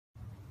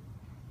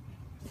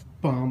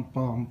Bum,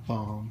 bum,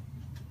 bum.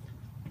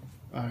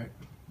 Alright,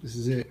 this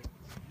is it.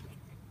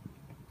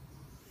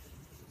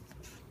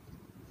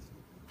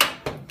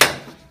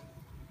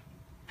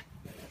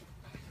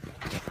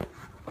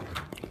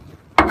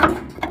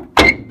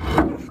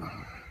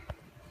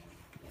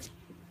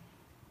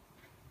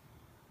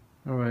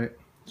 Alright,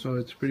 so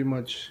it's pretty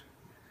much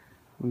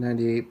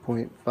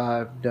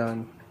 98.5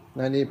 done.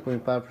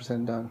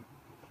 98.5% done.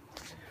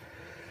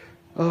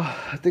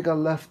 I think I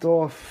left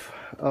off,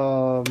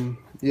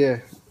 yeah,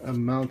 I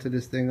mounted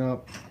this thing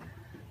up,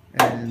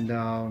 and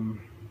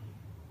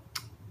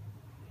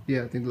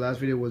yeah, I think the last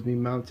video was me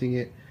mounting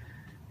it,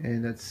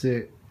 and that's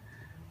it.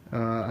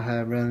 I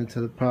had ran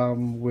into the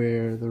problem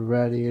where the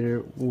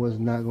radiator was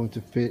not going to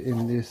fit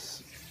in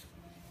this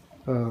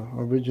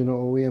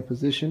original OEM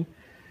position,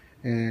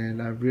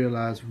 and I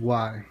realized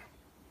why.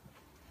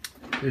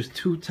 There's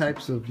two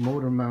types of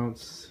motor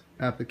mounts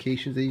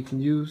applications that you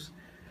can use.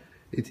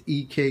 It's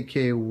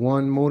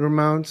K24a2 motor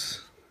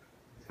mounts,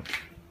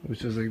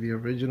 which is like the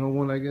original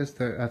one, I guess,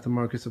 that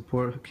aftermarket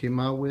support came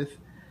out with,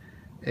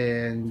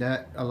 and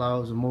that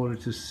allows the motor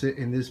to sit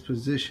in this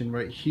position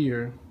right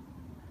here,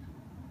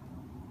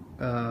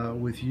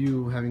 with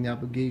you having the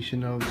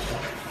obligation of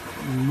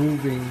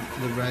moving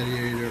the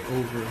radiator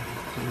over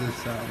to this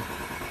side.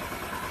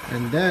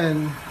 And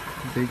then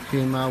they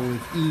came out with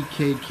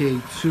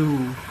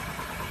K24a2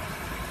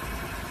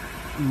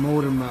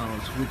 motor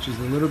mounts, which is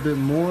a little bit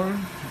more,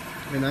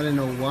 and I didn't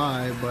know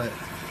why, but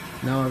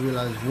now I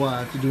realize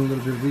why after doing a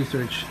little bit of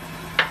research.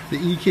 The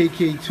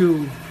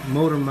K24a2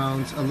 motor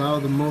mounts allow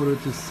the motor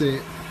to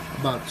sit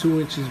about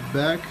 2 inches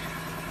back,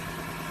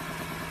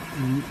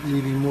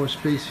 leaving more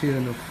space here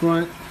in the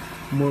front,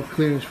 more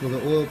clearance for the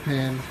oil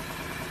pan.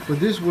 But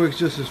this works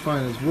just as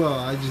fine as well.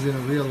 I just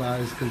didn't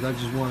realize because I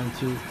just wanted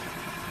to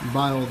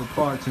buy all the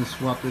parts and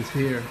swap this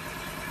here.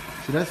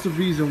 So that's the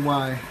reason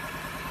why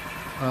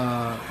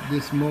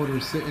this motor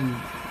is sitting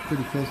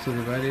pretty close to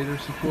the radiator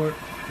support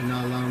and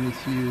not allowing me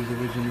to use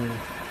original,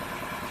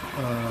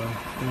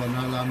 well,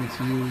 not allowing me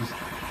to use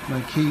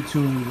my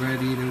K-tune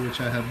radiator, which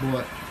I have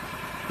bought,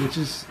 which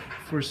is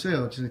for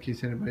sale, just in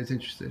case anybody's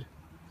interested.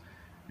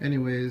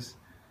 Anyways,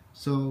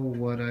 so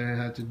what I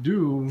had to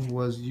do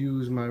was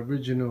use my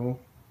original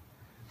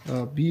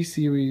B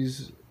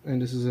series, and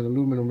this is an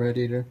aluminum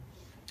radiator.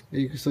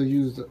 You can still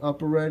use the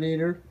upper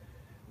radiator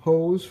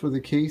hose for the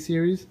K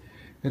series,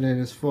 and then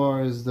as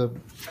far as the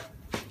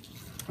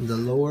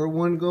lower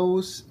one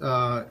goes,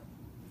 I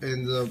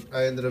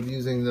ended up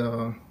using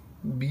the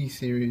B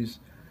series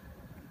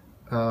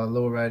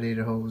lower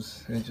radiator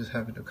hose, and just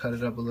having to cut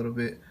it up a little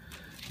bit.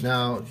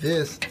 Now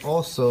this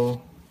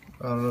also,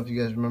 I don't know if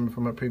you guys remember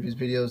from my previous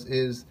videos,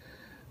 is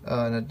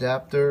an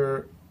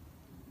adapter,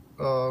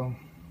 I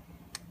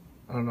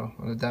don't know,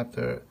 an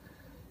adapter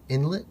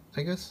inlet,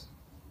 I guess.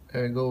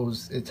 And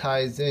it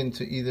ties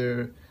into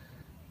either,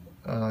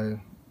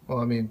 well,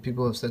 I mean,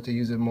 people have said to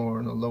use it more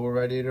in a lower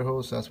radiator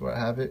hose, so that's where I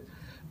have it.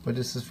 But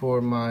this is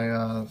for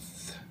my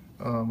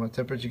my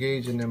temperature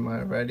gauge, and then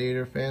my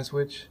radiator fan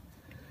switch.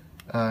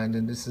 And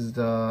then this is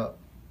well,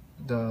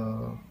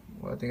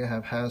 I think I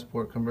have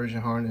Hasport conversion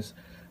harness,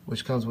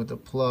 which comes with the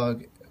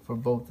plug for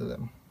both of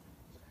them.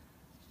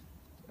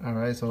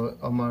 Alright, so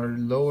on my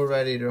lower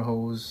radiator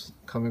hose,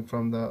 coming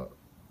from the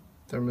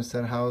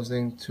thermostat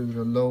housing to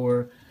the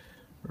lower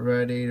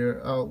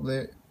radiator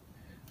outlet,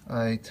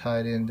 I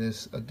tied in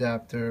this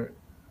adapter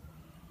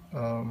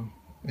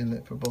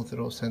inlet for both of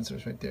those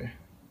sensors right there.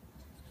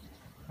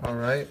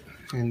 Alright,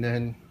 and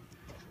then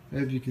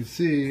as you can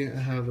see, I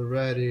have the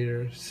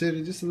radiator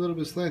sitting just a little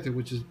bit slanted,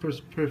 which is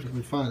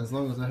perfectly fine as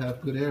long as I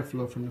have good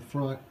airflow from the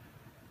front,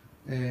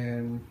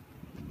 and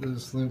the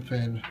slim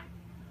fan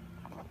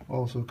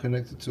also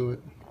connected to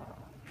it.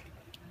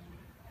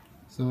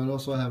 So, and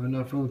also I have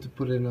enough room to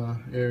put in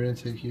an air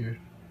intake here.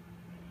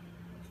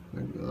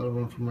 I'll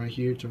run from right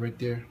here to right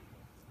there.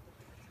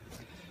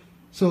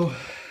 So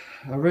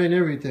I ran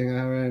everything.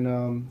 I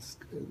ran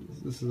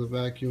this is a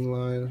vacuum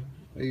line.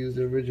 I used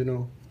the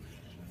original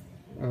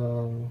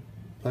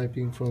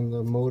piping from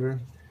the motor,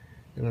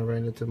 and I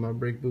ran it to my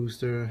brake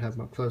booster. I have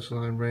my clutch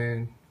line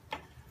ran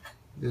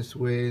this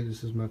way.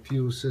 This is my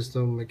fuel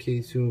system, my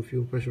K-tune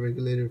fuel pressure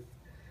regulator,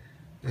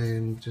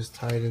 and just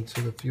tied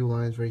into the fuel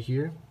lines right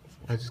here.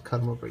 I just cut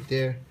them up right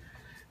there,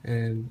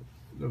 and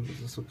the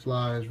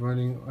supply is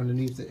running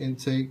underneath the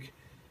intake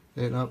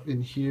and up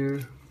in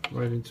here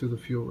right into the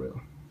fuel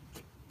rail.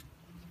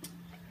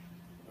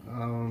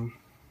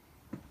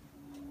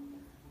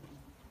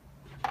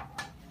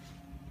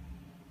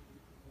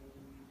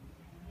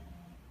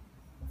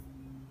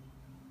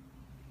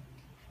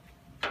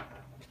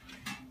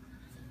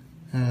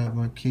 I have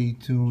my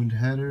K-tuned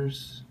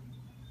headers,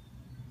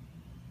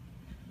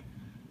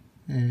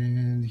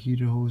 and the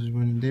heater hose is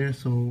running there,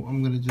 so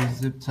I'm gonna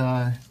just zip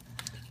tie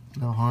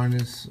the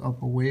harness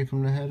up away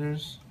from the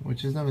headers,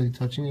 which is not really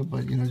touching it,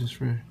 but you know, just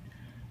for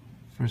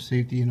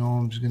safety, you know,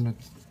 I'm just gonna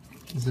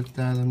zip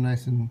tie them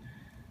nice and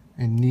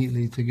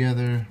neatly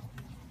together,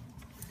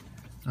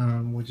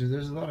 which is,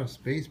 there's a lot of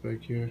space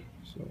back here,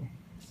 so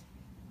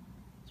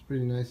it's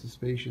pretty nice and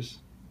spacious.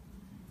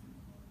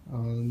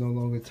 No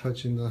longer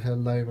touching the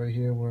headlight right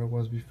here where it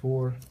was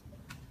before.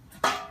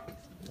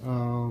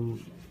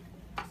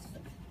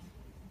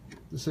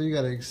 So you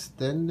gotta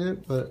extend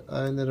it, but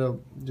I ended up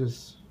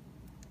just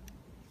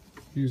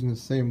using the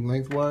same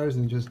length wires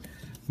and just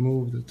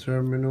move the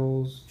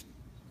terminals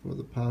for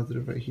the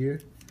positive right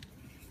here.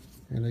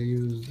 And I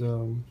used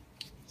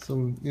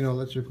some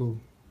electrical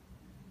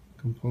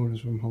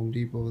components from Home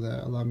Depot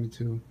that allowed me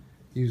to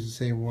use the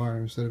same wire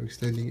instead of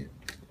extending it.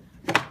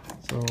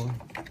 So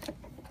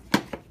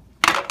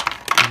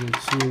the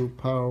two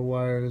power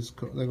wires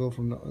that go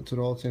from to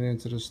the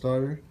alternator to the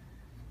starter,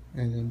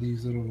 and then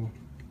these little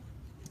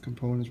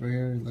components right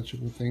here,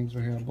 electrical things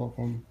right here I bought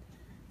from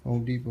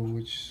Home Depot,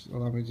 which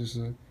allowed me just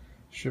to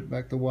strip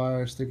back the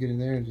wire, stick it in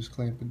there, and just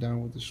clamp it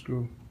down with the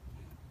screw.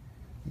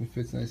 And it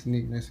fits nice and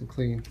neat, nice and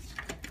clean.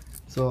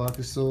 So I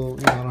can still,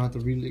 I don't have to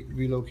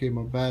relocate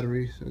my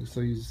battery, so I can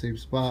still use the same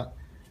spot.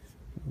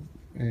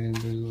 And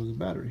there goes the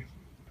battery.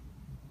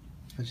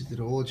 I just did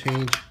an oil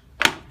change.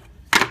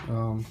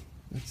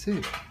 That's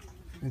it.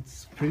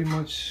 It's pretty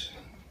much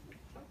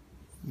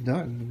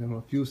done. I got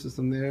my fuel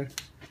system there.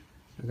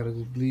 I gotta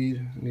just bleed.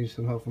 I need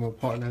some help from my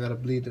partner. I gotta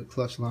bleed the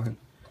clutch line.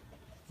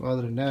 But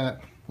other than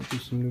that, I'll do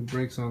some new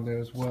brakes on there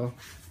as well.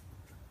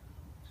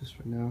 Just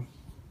for now.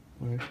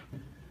 All right.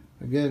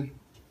 Again,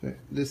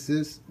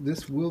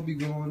 this will be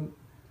going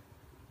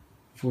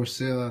for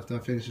sale after I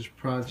finish this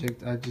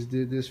project. I just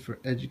did this for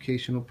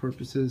educational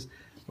purposes,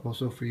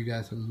 also for you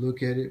guys to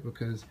look at it,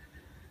 because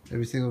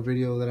every single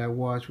video that I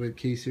watch with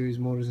K series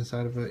motors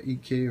inside of an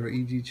EK or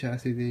EG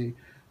chassis, they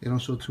don't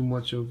show too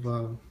much of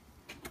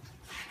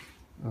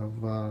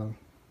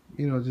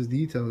just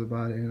details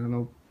about it. And I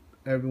know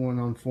everyone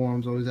on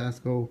forums always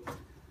asks, oh,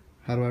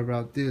 how do I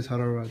route this, how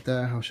do I route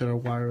that, how should I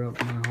wire up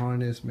my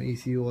harness, my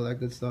ECU, all that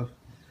good stuff.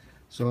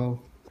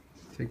 So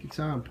take your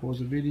time, pause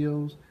the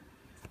videos.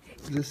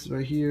 This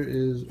right here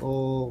is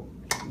all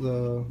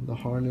the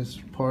harness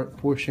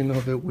portion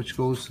of it, which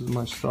goes to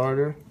my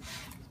starter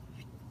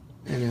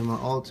and then my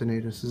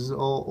alternator. So this is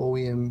all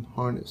OEM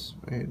harness,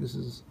 right? This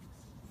is,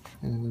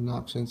 and the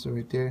knob sensor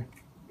right there.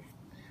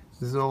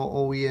 This is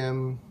all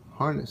OEM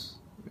harness,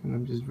 and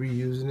I'm just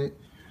reusing it.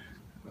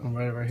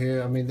 Right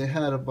here. I mean, they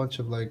had a bunch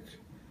of like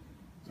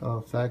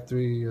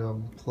factory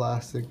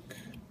plastic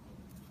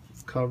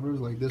covers,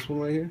 like this one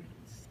right here.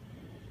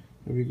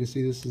 If you can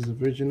see, this is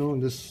original,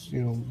 and this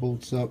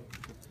bolts up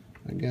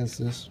against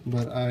this,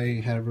 but I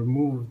have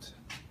removed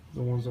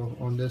the ones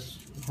on this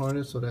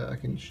harness so that I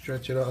can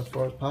stretch it out as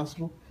far as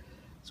possible.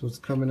 So it's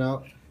coming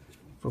out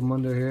from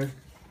under here,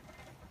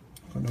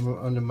 from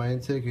under my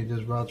intake. It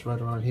just routes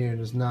right around here, and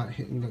it's not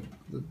hitting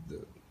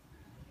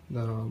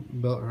the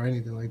belt or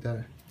anything like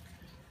that.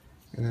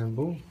 And then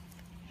boom,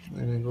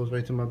 and then it goes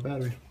right to my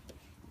battery.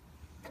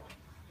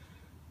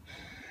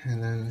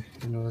 And then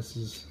this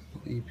is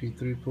the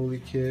EP3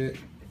 pulley kit.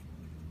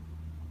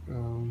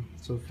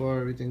 So far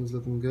everything's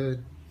looking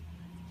good.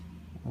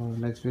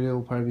 Next video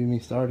will probably be me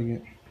starting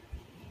it.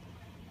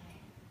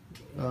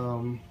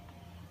 I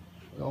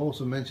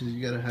also mentioned you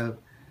gotta have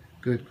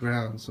good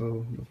ground.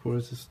 So of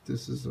course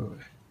this is a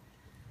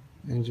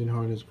engine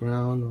harness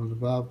ground on the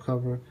valve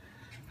cover.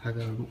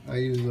 I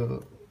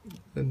use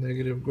a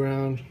negative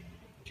ground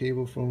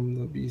cable from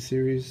the B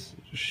series,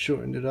 just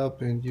shortened it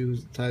up and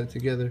tied it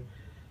together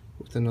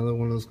with another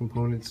one of those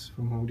components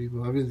from Home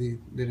Depot. I really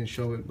didn't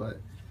show it,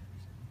 but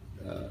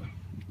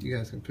you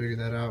guys can figure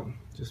that out.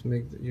 Just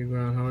make your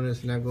ground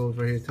harness, and that goes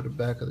right here to the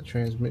back of the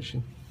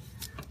transmission.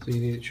 So you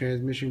need a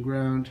transmission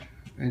ground,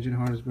 engine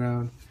harness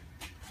ground,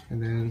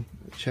 and then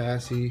a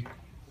chassis.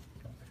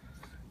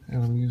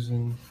 And I'm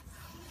using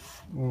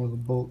all of the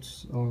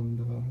bolts on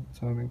the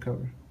timing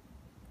cover.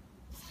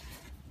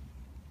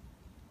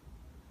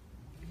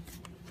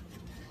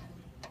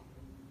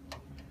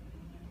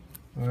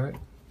 Alright,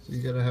 so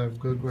you gotta have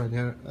good ground.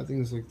 Yeah, I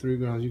think it's like 3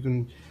 grounds. You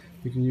can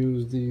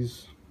use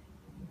these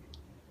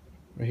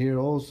right here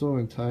also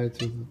and tie it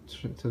to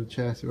the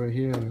chassis right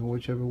here, and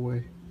whichever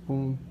way,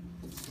 boom.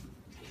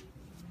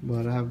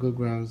 But I have good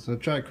grounds. So I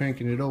tried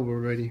cranking it over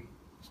already.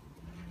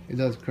 It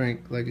does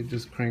crank, like it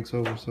just cranks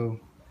over. So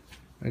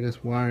I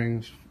guess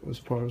wiring, as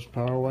far as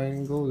power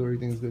wiring goes,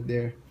 everything's good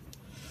there.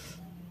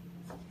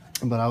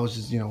 But I was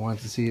just wanted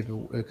to see if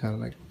it kind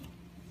of like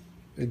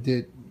it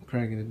did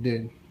crank, and it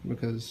did,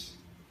 because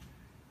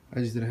I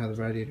just didn't have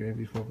the radiator in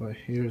before. But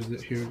here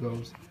it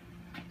goes.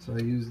 So I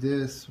use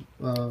this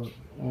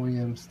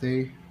OEM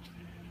stay.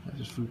 I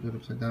just flipped it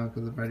upside down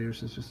because the radiator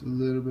is just a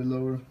little bit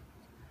lower,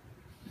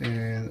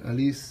 and at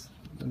least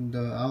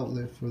the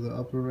outlet for the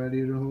upper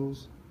radiator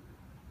hose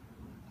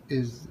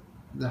is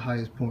the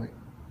highest point.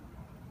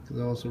 Because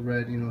I also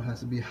read it has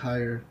to be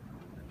higher,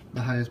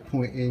 the highest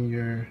point in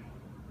your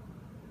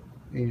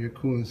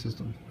cooling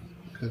system,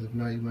 because if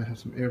not you might have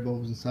some air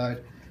bubbles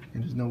inside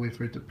and there's no way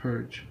for it to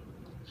purge.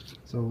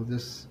 So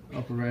this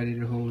upper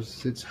radiator hose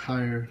sits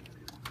higher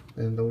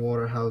than the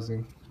water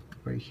housing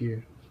right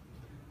here.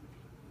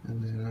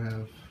 And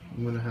then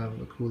I'm gonna have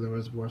a coolant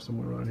reservoir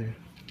somewhere around here.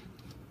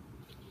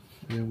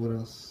 And then what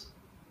else?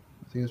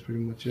 I think that's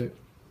pretty much it.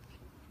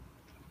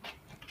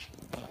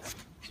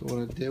 So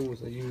what I did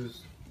was I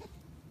used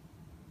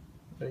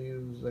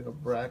like a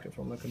bracket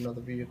from like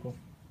another vehicle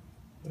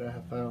that I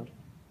have found,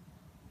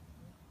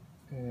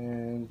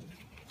 and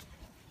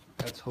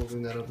that's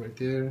holding that up right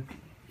there,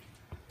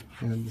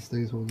 and this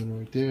thing's holding it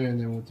right there, and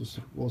then with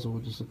the also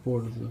with the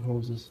support of the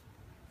hoses,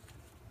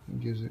 it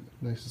gives it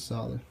nice and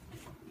solid.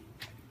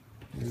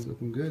 And it's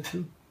looking good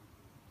too.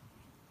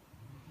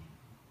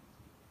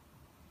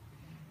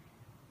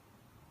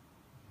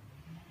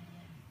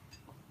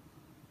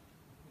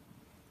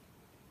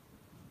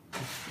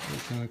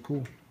 It's kind of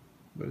cool,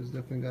 but it's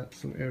definitely got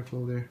some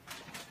airflow there.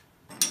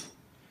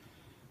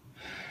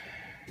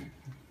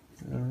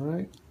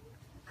 Alright,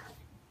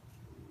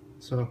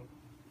 so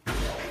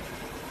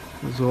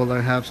this is all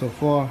I have so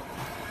far.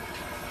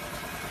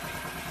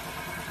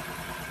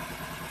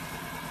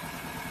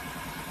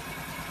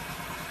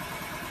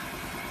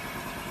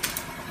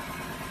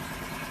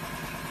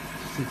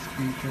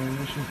 Six-speed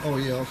transmission. Oh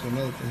yeah, also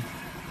another thing.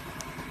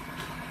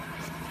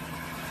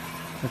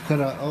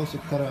 I also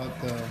cut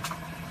out the,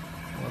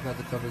 well, I got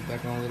the covers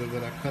back on a little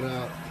bit. I cut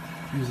out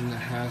using the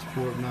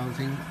Hassport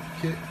mounting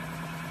kit.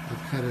 I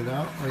cut it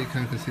out. Oh, you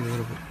kind of can see a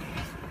little bit.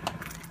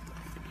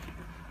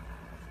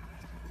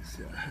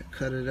 See, I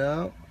cut it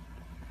out,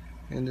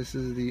 and this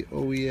is the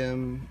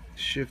OEM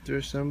shifter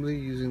assembly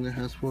using the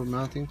Hassport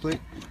mounting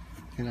plate,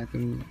 and I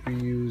can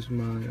reuse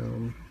my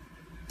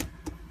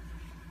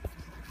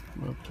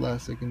my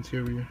plastic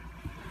interior.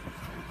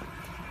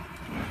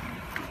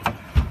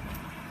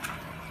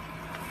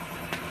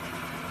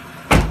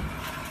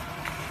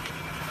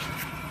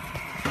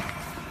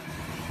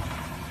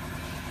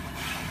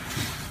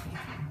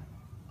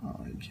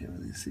 Oh, you can't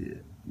really see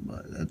it,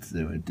 but that's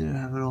it right there. I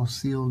have it all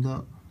sealed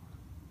up.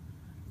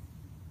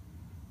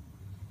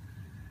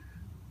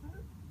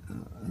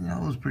 And that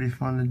was pretty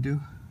fun to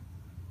do.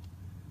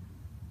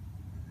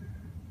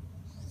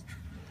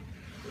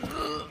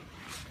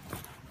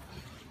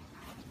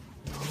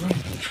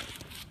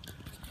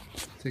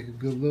 Take a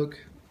good look.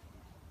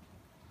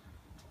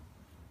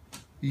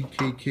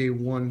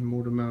 EKK1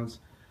 motor mounts.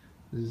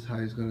 This is how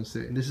it's going to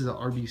sit. And this is a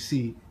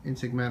RBC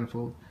intake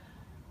manifold,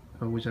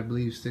 which I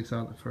believe sticks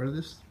out the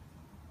furthest.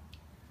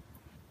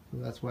 So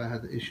that's why I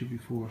had the issue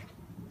before.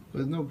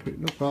 But no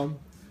problem.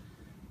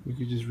 You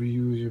could just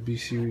reuse your B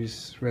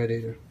series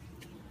radiator.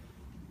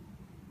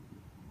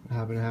 I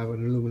happen to have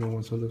an aluminum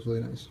one, so it looks really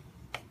nice.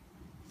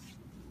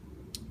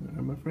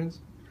 Alright, my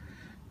friends.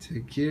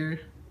 Take care.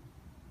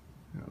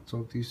 I'll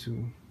talk to you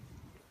soon.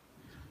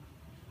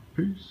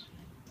 Peace.